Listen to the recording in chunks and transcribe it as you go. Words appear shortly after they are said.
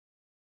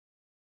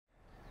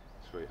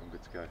Sweet, I'm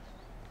good to go.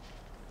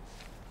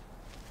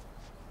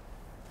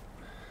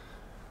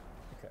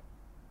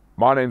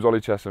 My name's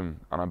Ollie Chessum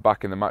and I'm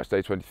back in the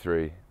matchday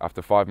 23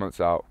 after 5 months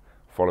out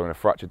following a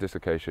fractured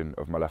dislocation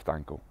of my left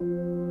ankle.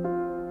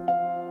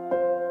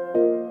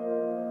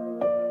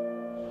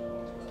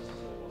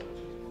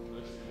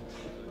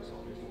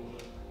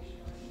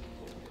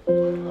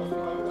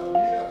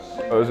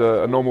 It was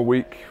a normal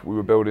week. We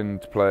were building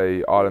to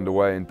play Ireland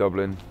away in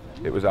Dublin.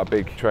 It was our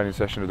big training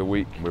session of the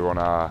week. We were on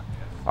our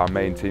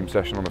main team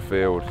session on the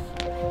field.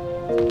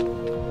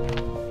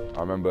 I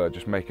remember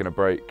just making a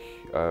break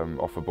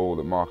off a ball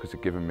that Marcus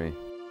had given me.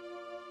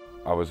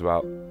 I was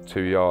about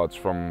 2 yards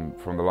from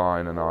the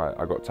line and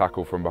I got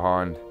tackled from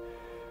behind,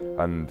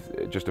 and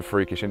just a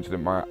freakish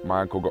incident.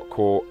 My ankle got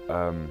caught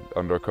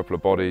under a couple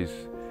of bodies,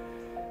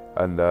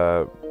 and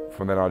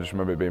from then I just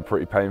remember it being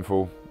pretty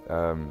painful.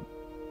 I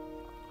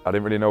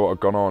didn't really know what had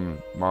gone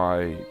on.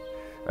 My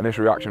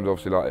initial reaction was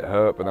obviously like it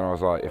hurt, but then I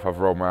was like, if I've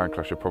rolled my ankle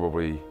I should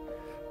probably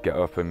get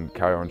up and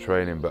carry on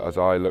training. But as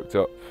I looked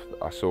up,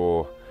 I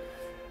saw,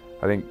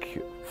 I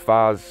think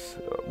Faz,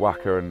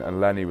 Wacker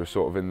and Lenny were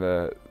sort of in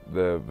the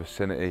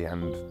vicinity,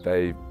 and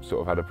they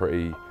sort of had a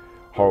pretty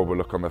horrible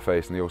look on their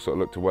face and they all sort of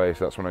looked away,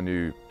 so that's when I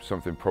knew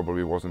something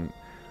probably wasn't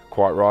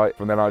quite right.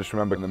 From then I just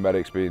remember the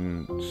medics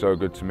being so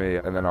good to me,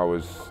 and then I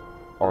was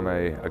on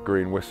a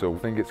green whistle. I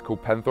think it's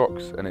called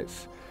Penthrox, and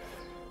it's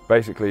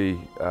basically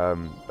a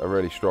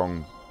really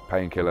strong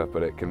painkiller,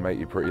 but it can make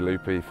you pretty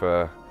loopy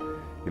for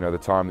the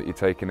time that you're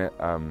taking it,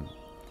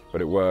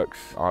 but it works.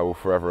 I will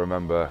forever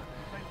remember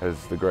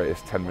as the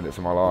greatest 10 minutes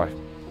of my life.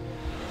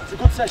 It's a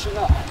good session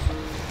that.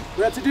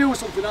 We had to deal with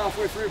something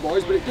halfway through,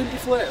 boys, but it didn't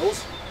deflate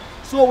us.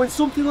 So when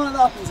something like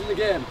that happens in the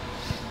game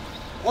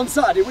on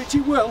Saturday, which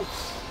it will,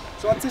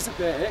 so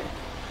anticipate it,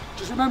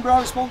 just remember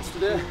our response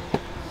today.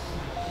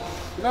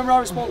 Remember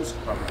our response.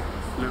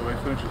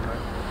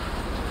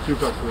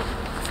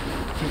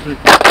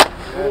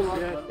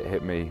 It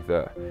hit me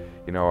that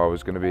I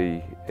was going to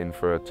be in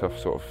for a tough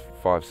sort of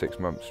 5-6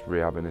 months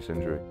rehabbing this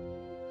injury.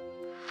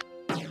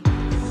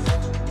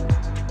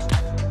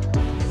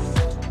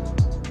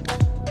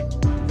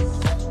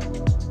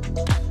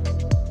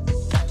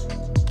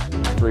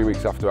 3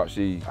 weeks after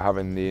actually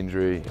having the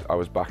injury, I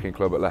was back in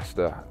club at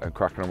Leicester and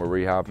cracking on with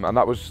rehab, and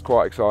that was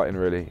quite exciting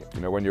really.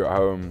 When you're at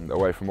home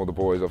away from all the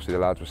boys, obviously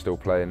the lads were still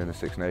playing in the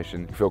Six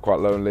Nations, you feel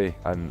quite lonely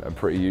and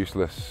pretty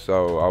useless,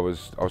 so I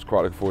was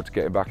quite looking forward to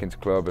getting back into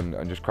club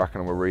and just cracking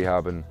on with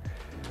rehab. And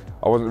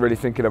I wasn't really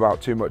thinking about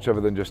too much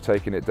other than just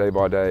taking it day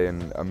by day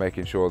and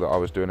making sure that I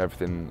was doing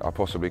everything I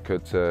possibly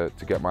could to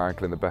get my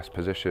ankle in the best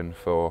position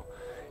for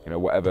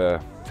whatever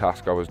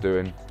task I was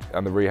doing.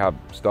 And the rehab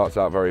starts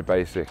out very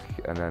basic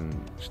and then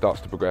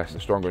starts to progress, the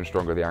stronger and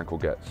stronger the ankle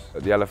gets.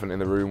 The elephant in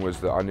the room was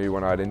that I knew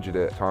when I had injured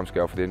it,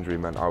 timescale for the injury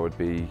meant I would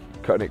be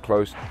cutting it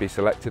close, be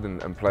selected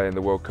and play in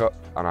the World Cup.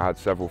 And I had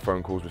several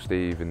phone calls with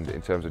Steve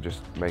in terms of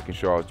just making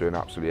sure I was doing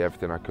absolutely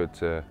everything I could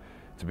to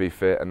be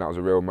fit, and that was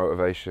a real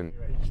motivation.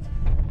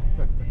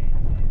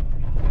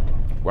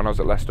 When I was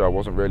at Leicester, I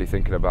wasn't really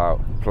thinking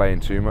about playing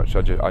too much.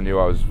 I knew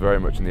I was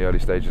very much in the early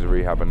stages of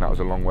rehab, and that was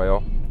a long way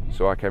off.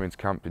 So I came into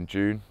camp in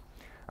June,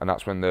 and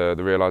that's when the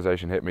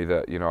realisation hit me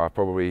that I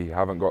probably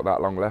haven't got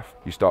that long left.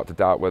 You start to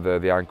doubt whether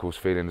the ankle's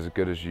feeling as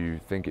good as you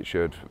think it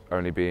should,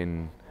 only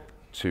being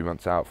 2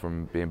 months out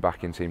from being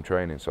back in team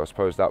training. So I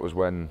suppose that was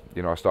when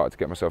I started to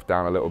get myself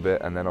down a little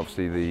bit, and then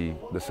obviously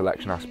the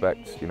selection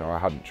aspect. I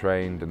hadn't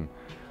trained, and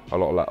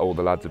all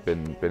the lads had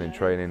been in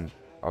training.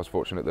 I was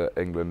fortunate that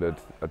England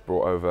had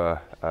brought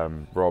over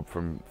Rob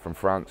from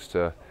France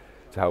to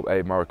help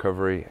aid my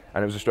recovery,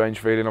 and it was a strange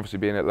feeling. Obviously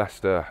being at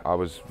Leicester, I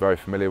was very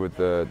familiar with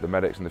the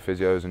medics and the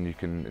physios, and you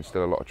can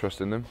instill a lot of trust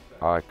in them.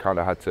 I kind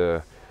of had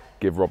to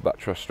give Rob that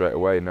trust straight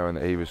away, knowing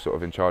that he was sort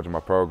of in charge of my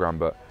programme,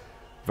 but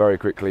very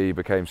quickly he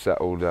became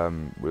settled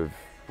with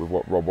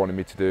what Rob wanted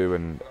me to do,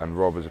 and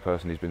Rob as a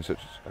person, he's been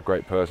such a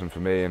great person for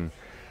me and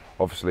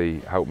obviously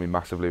helped me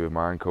massively with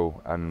my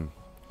ankle, and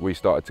we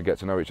started to get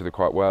to know each other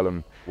quite well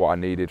and what I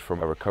needed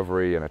from a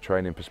recovery and a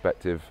training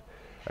perspective.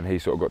 And he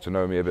sort of got to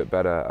know me a bit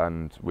better,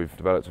 and we've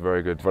developed a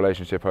very good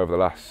relationship over the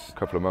last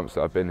couple of months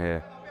that I've been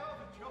here.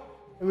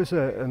 It was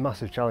a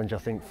massive challenge, I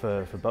think,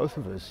 for both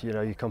of us.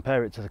 You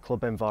compare it to the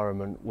club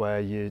environment where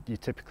you're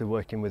typically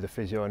working with a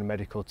physio and a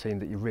medical team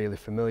that you're really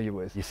familiar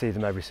with. You see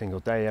them every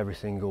single day, every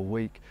single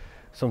week,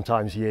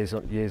 sometimes years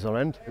on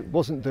end. It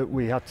wasn't that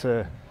we had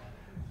to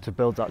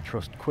build that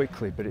trust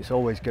quickly, but it's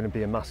always going to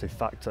be a massive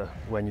factor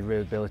when you're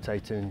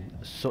rehabilitating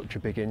such a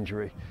big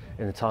injury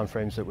in the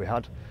timeframes that we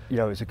had.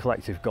 It's a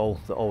collective goal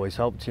that always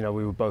helped. We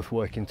were both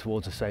working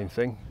towards the same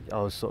thing. I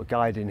was sort of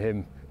guiding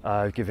him,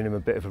 giving him a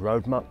bit of a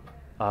roadmap,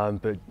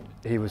 but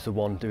he was the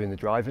one doing the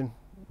driving.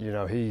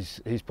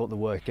 He's put the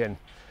work in,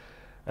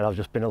 and I've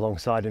just been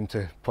alongside him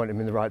to point him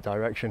in the right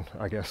direction,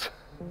 I guess.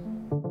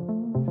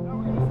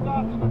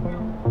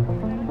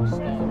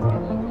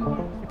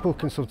 People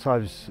can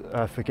sometimes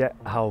forget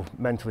how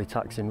mentally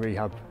taxing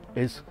rehab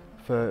is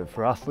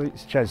for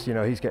athletes. Ches, you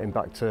know, he's getting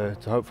back to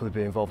hopefully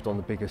be involved on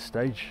the biggest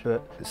stage.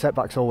 But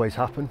setbacks always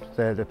happen.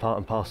 They're part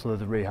and parcel of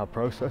the rehab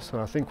process.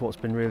 And I think what's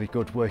been really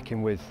good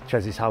working with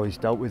Ches is how he's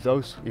dealt with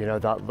those. You know,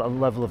 that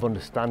level of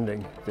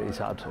understanding that he's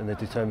had and the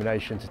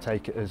determination to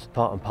take it as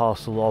part and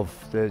parcel of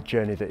the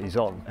journey that he's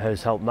on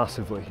has helped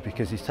massively,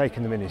 because he's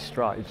taken them in his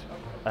stride.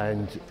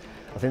 And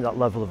I think that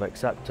level of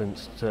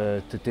acceptance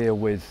to deal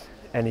with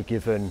any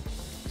given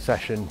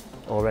session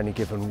or any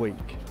given week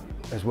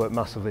has worked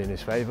massively in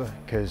his favour,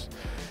 because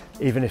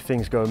even if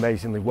things go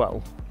amazingly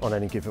well on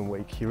any given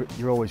week,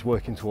 you're always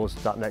working towards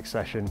that next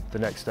session, the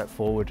next step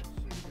forward.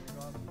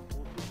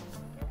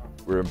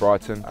 We were in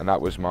Brighton, and that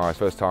was my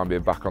first time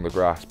being back on the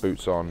grass,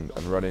 boots on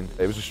and running.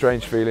 It was a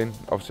strange feeling.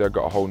 Obviously I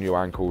got a whole new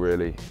ankle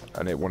really,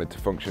 and it wanted to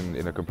function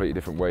in a completely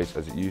different way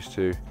as it used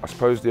to. I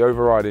suppose the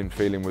overriding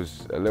feeling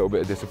was a little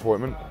bit of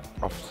disappointment.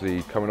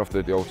 Obviously coming off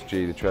the Alter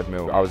G, the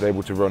treadmill, I was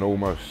able to run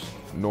almost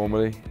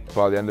normally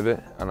by the end of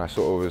it, and I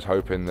sort of was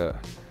hoping that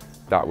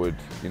that would,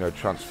 you know,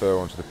 transfer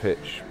onto the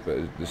pitch. But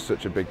there's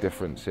such a big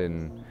difference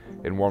in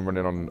one,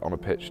 running on a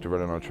pitch to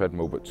running on a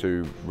treadmill, but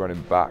two,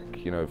 running back,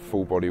 you know,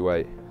 full body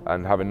weight.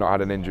 And having not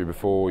had an injury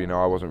before, you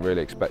know, I wasn't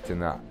really expecting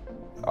that.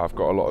 I've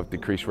got a lot of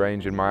decreased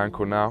range in my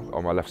ankle now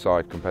on my left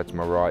side compared to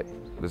my right.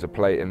 There's a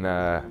plate in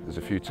there, there's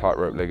a few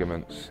tightrope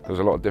ligaments. There's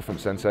a lot of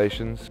different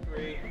sensations.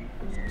 3,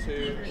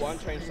 2, 1,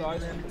 change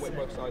sides, whip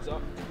both sides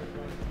up.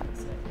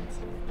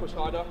 Push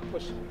harder,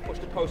 push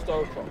the post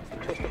over,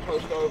 push the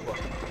post over.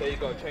 There you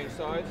go, change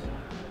sides.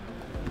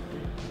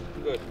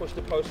 Good, push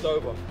the post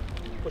over,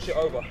 push it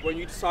over. When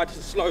you decide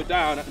to slow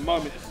down at the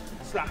moment,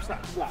 it's slap,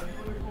 slap, slap.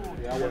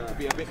 Yeah, I want it to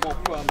be a bit more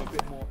firm, a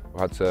bit more.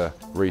 I had to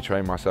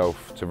retrain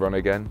myself to run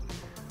again,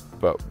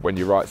 but when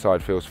your right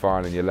side feels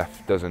fine and your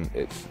left doesn't,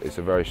 it's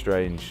a very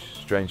strange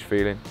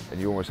feeling, and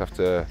you almost have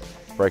to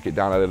break it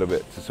down a little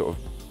bit to sort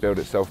of build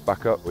itself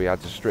back up. We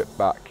had to strip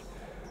back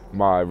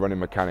my running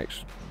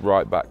mechanics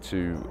right back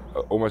to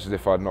almost as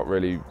if I'd not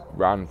really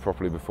ran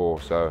properly before.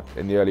 So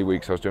in the early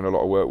weeks I was doing a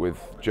lot of work with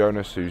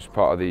Jonas, who's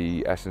part of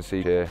the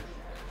S&C here,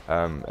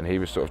 and he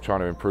was sort of trying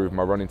to improve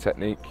my running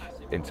technique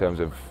in terms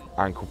of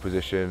ankle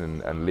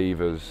position and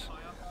levers,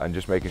 and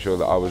just making sure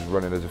that I was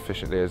running as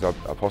efficiently as I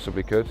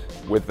possibly could.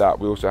 With that,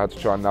 we also had to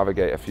try and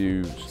navigate a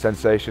few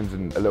sensations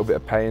and a little bit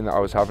of pain that I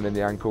was having in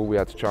the ankle. We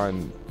had to try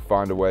and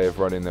find a way of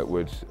running that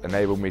would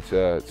enable me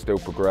to still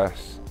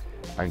progress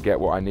and get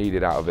what I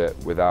needed out of it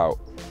without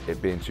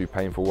it being too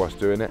painful whilst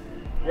doing it.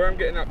 Where I'm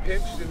getting that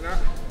pinch is in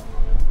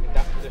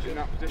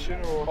that position,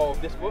 or oh,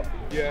 this foot?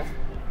 Yeah.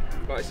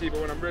 Like it's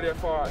either when I'm really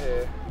far out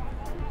here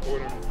or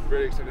when I'm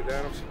really extended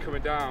down. Obviously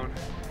coming down,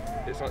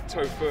 it's like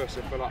toe first,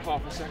 so for like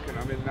half a second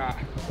I'm in that.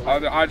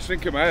 I just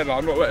think in my head, like,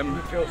 I'm not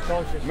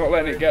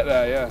letting it get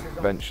there, yeah.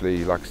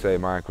 Eventually, like I say,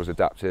 my ankles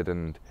adapted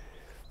and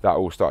that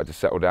all started to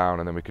settle down,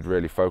 and then we could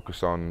really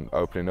focus on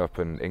opening up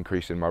and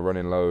increasing my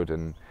running load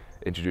and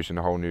introducing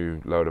a whole new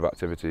load of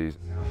activities.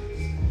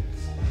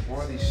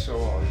 Why are these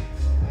so hard?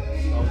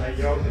 Oh mate,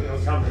 you're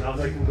on camera now,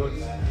 looking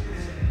good.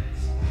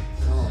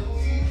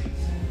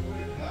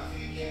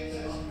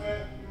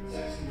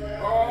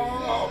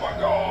 Oh my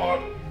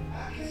god!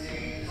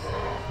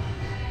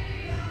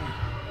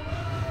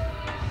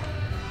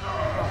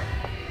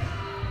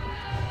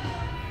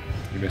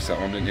 You missed that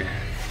one, didn't you?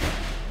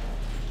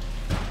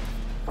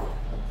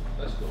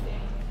 Let's go.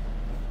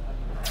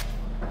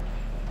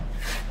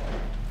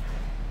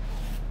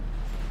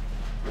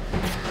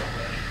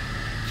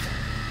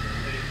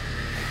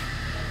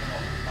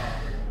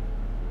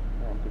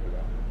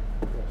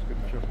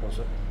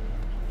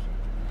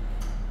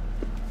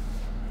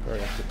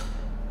 Very active.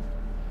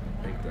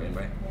 Big day,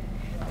 mate.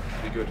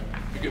 Be good.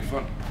 Be good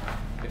fun.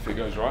 If it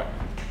goes right,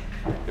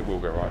 it will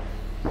go right.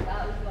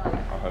 That was like,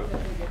 I hope.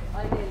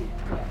 I did.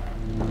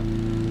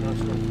 Nice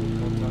one, full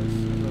contact.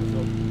 Nice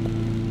one.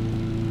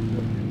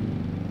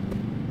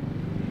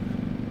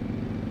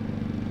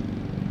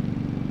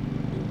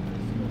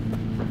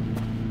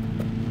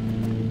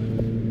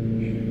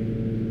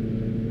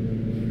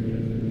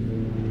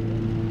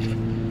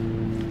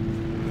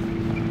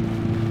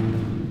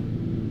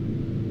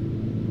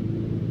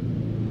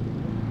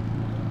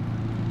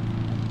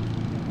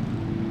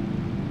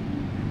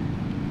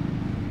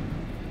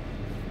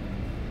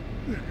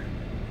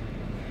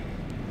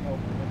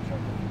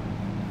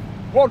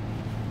 One.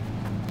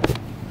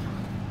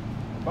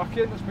 Back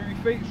in, let's move your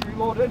feet, it's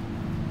reloading.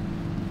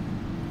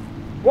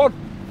 One.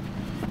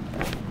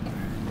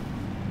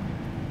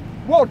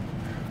 One.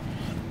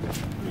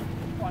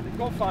 Find it,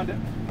 go find it.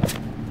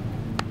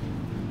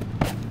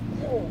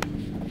 Oh.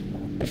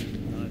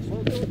 Nice.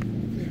 Well done.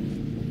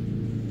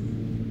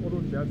 Well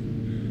done, Jed.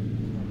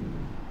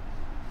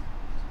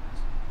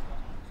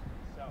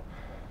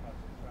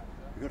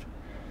 Good.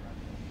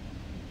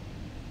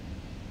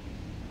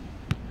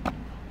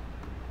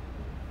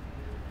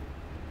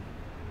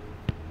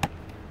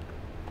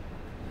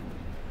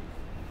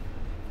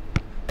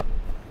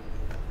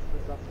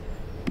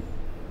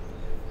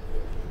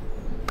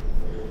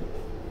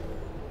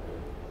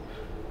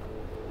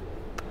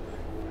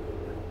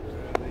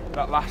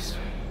 That last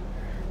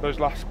those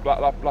last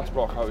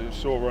block, I was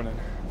sore running,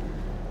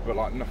 but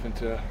like nothing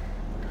to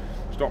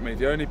stop me.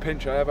 The only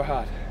pinch I ever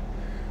had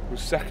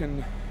was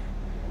second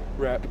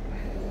rep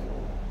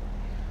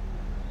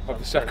of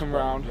the second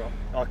round.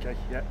 Okay,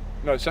 yeah.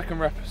 No, second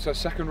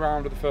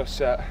round of the first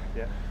set.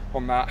 Yeah.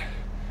 On that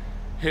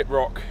hit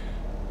rock,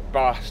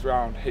 blast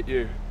round, hit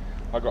you.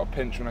 I got a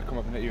pinch when I come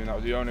up and hit you, and that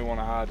was the only one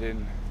I had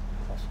in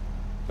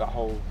that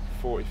whole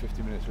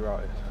 40-50 minutes we were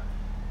out here.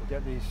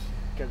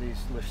 Get these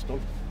lifts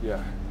done.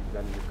 Yeah.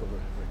 Then recover.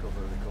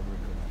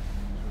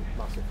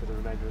 Massive for the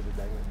remainder of the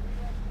day.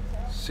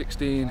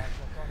 16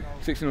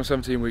 or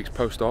 17 weeks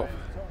post-op,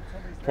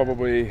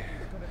 probably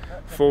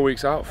 4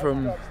 weeks out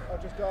from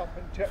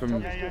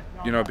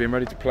being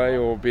ready to play,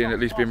 or at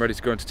least being ready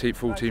to go into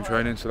full team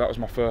training. So that was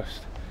my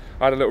first.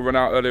 I had a little run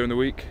out earlier in the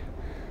week.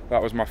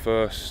 That was my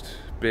first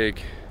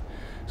big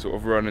sort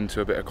of run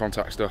into a bit of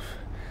contact stuff,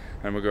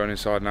 and we're going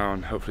inside now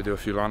and hopefully do a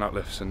few line out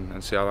lifts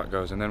and see how that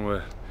goes, and then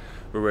we're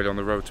really on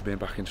the road to being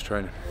back into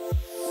training.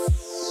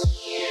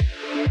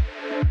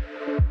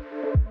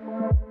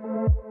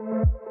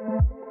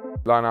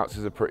 Line-outs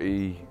is a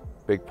pretty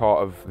big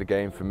part of the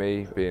game for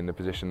me, being the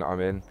position that I'm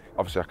in.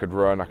 Obviously I could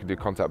run, I could do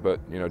contact, but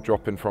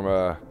dropping from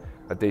a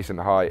decent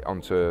height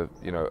onto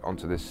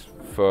this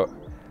foot,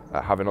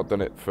 having not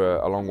done it for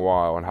a long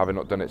while and having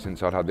not done it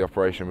since I'd had the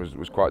operation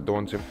was quite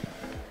daunting.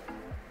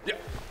 Yeah.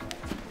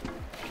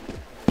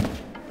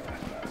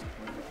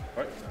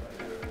 Right.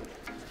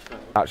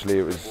 Actually,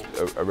 it was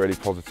a really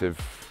positive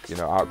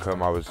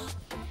outcome.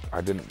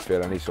 I didn't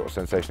feel any sort of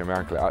sensation in my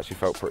ankle. It actually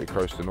felt pretty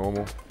close to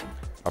normal.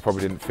 I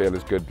probably didn't feel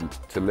as good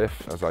to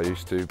lift as I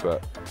used to,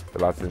 but the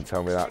lads didn't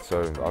tell me that,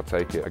 so I'll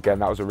take it. Again,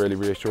 that was a really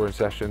reassuring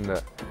session.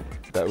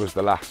 That was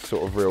the last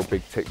sort of real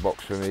big tick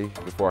box for me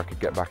before I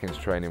could get back into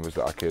training, was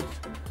that I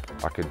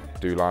could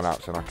do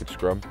line-outs and I could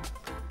scrum.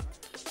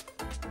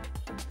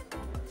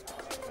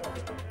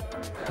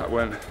 That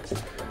went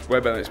way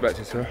better than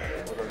expected. So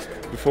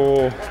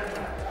before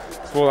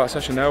that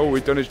session there, all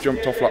we'd done is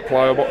jumped off like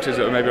plyo boxes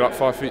that were maybe like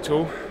 5 feet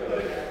tall,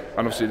 and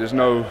obviously there's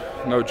no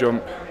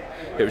jump.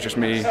 It was just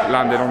me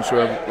landing onto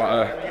one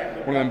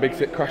of them big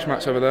thick crash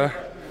mats over there.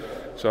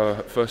 So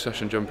first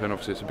session jumping,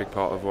 obviously it's a big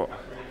part of what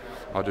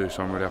I do,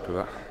 so I'm really happy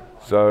with that.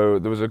 So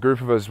there was a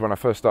group of us when I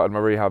first started my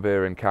rehab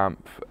here in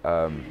camp,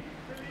 part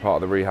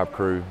of the rehab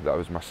crew. That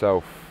was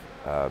myself,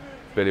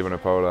 Billy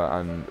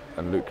Vanapola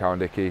and Luke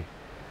Cowandicki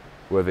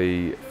were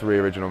the 3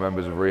 original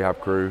members of rehab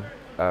crew,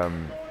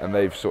 and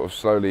they've sort of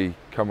slowly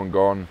come and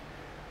gone.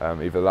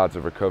 Either lads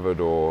have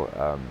recovered or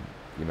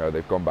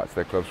they've gone back to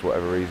their clubs for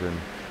whatever reason,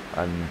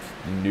 and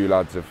new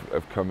lads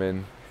have come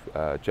in,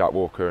 Jack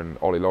Walker and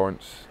Ollie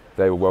Lawrence.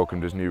 They were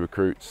welcomed as new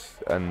recruits,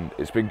 and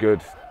it's been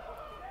good.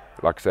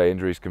 Like I say,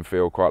 injuries can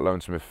feel quite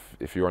lonesome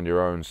if you're on your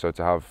own, so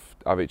to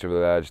have each other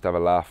there, just have a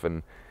laugh,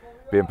 and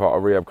being part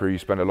of rehab crew, you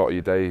spend a lot of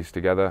your days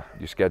together.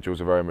 Your schedules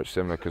are very much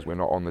similar because we're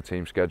not on the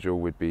team schedule.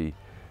 We'd be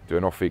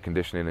doing off-feet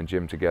conditioning and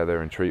gym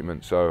together and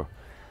treatment, so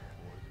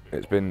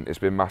it's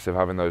been massive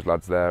having those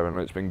lads there, and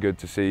it's been good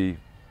to see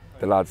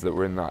the lads that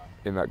were in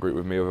that group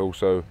with me have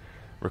also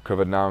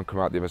recovered now and come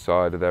out the other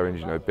side of their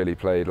injury. Billy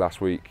played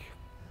last week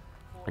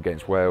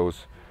against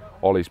Wales,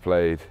 Ollie's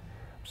played,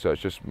 so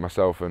it's just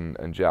myself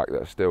and Jack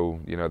that are still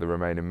the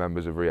remaining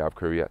members of rehab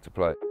crew yet to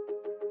play.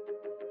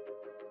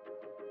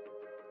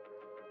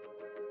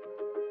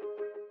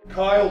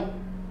 Kyle,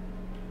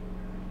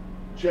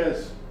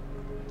 Jez,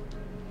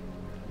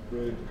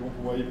 brilliant. Come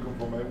from where you've come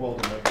from, mate. Well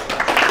done, mate.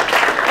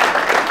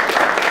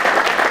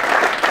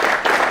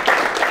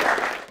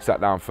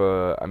 Sat down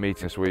for a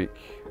meeting this week,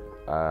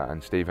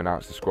 and Steve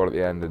announced the squad at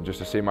the end, and just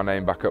to see my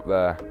name back up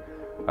there,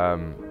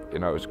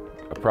 it was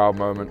a proud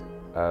moment.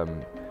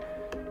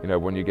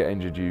 When you get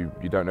injured, you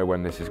don't know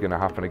when this is going to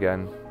happen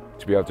again.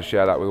 To be able to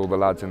share that with all the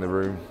lads in the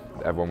room,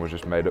 everyone was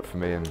just made up for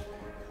me, and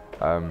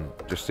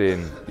just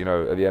seeing,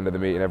 at the end of the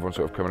meeting, everyone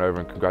sort of coming over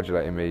and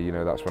congratulating me,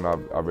 that's when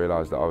I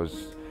realised that I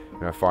was,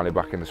 finally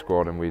back in the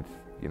squad, and we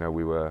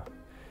were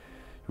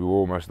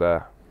almost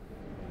there.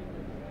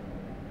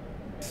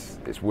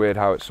 It's weird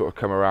how it's sort of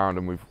come around,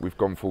 and we've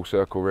gone full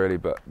circle really.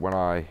 But when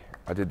I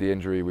did the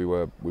injury, we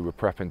were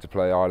prepping to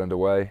play Ireland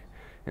away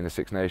in the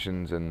Six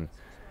Nations, and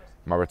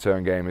my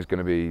return game is going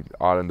to be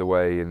Ireland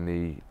away in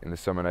the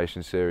Summer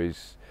Nations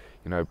series,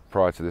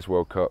 prior to this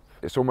World Cup.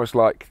 It's almost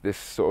like this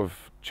sort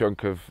of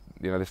chunk of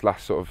this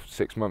last sort of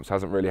 6 months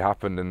hasn't really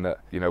happened, and that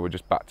we're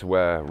just back to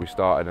where we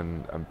started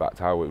and back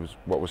to how it was,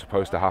 what was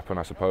supposed to happen,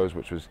 I suppose,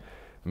 which was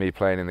me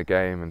playing in the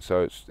game, and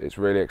so it's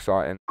really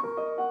exciting.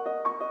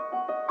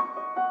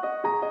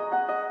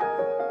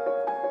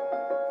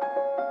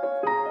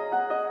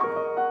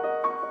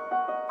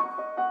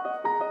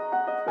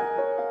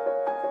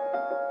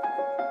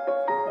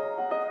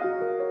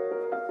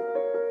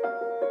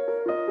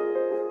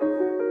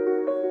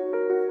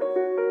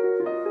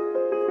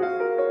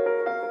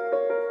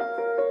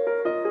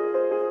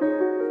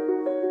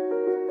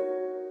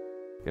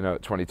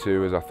 At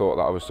 22, as I thought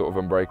that I was sort of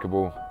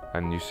unbreakable,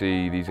 and you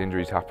see these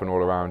injuries happen all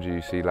around you.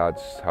 You see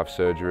lads have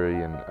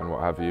surgery and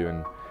what have you,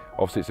 and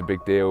obviously it's a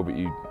big deal, but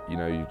you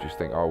just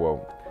think, oh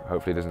well,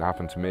 hopefully it doesn't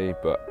happen to me,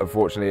 but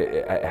unfortunately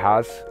it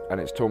has, and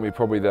it's taught me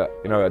probably that,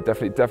 you know, it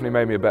definitely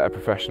made me a better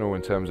professional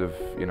in terms of,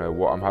 you know,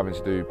 what I'm having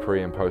to do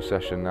pre and post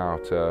session now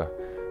to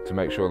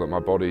make sure that my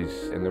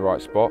body's in the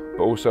right spot.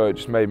 But also it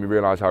just made me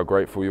realise how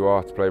grateful you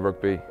are to play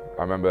rugby.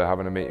 I remember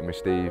having a meeting with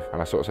Steve and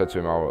I sort of said to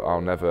him,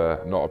 I'll never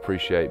not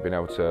appreciate being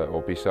able to,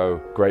 or be so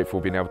grateful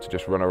being able to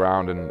just run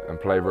around and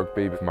play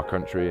rugby for my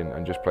country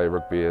and just play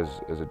rugby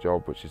as a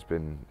job, which has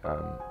been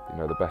you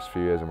know, the best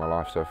few years of my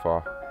life so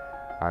far.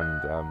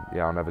 And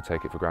yeah, I'll never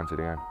take it for granted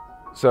again.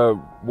 So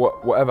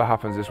whatever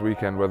happens this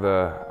weekend,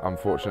 whether I'm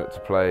fortunate to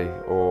play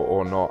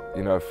or not,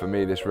 you know, for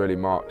me this really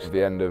marks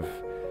the end of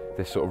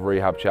this sort of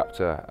rehab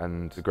chapter,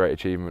 and a great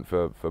achievement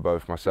for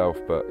both myself,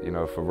 but you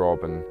know, for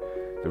Rob and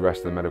the rest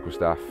of the medical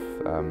staff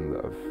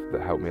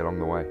that helped me along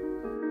the way.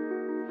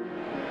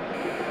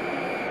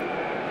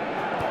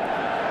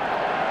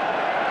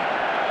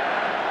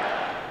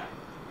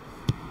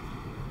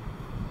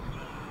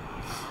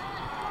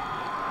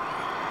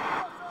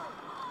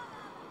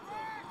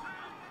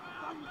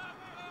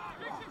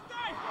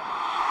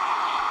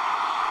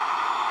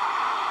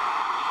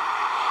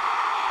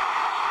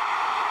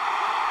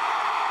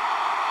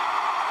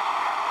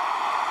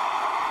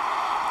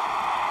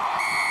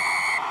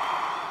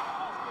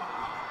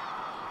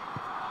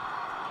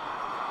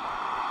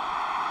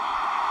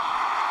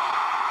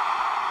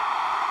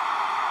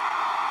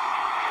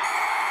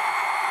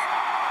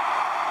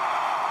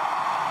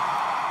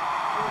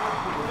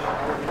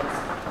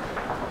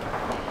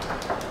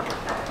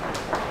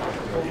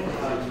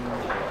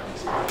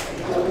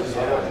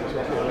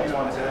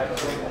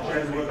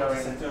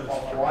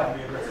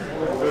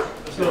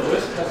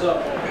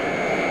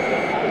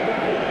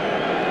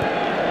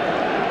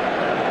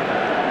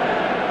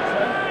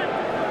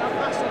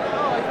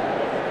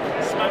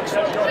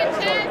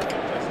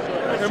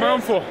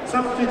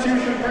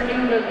 Substitution for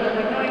England,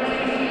 number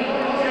 19,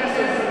 Ollie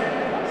Chessum.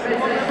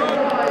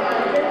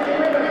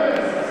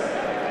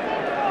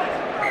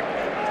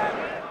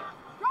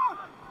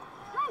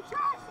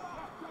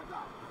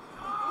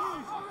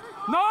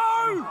 No!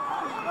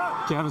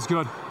 Yeah, that was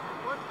good.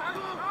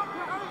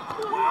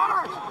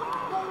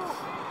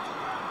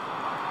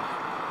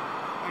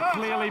 It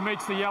clearly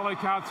meets the yellow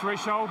card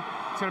threshold.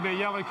 It's going to be a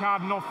yellow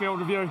card and off-field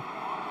review. 8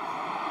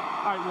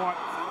 white.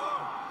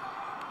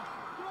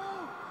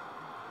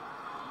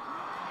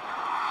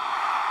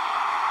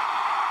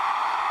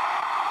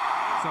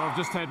 So I've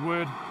just had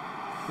word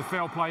the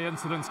foul play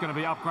incident's going to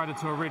be upgraded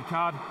to a red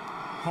card.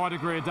 High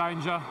degree of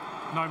danger,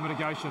 no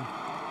mitigation.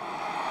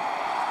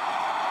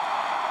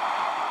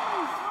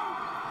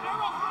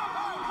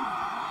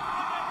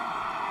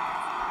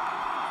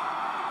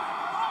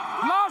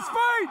 Last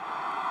feet!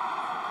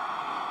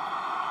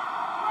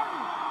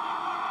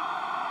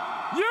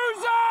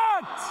 Use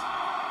it!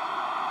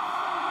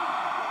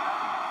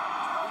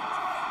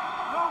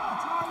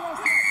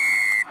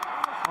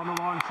 On the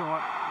line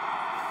shot.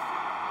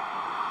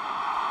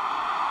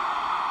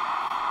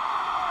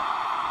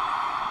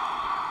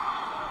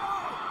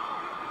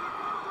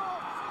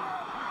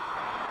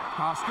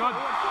 Pass good.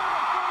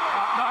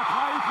 No,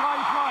 play.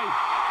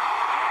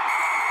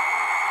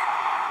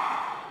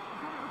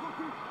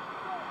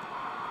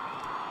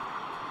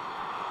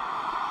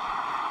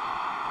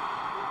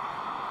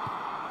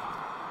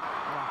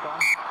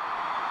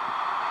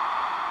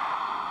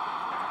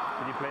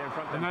 Did you play in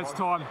front? And that's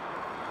time.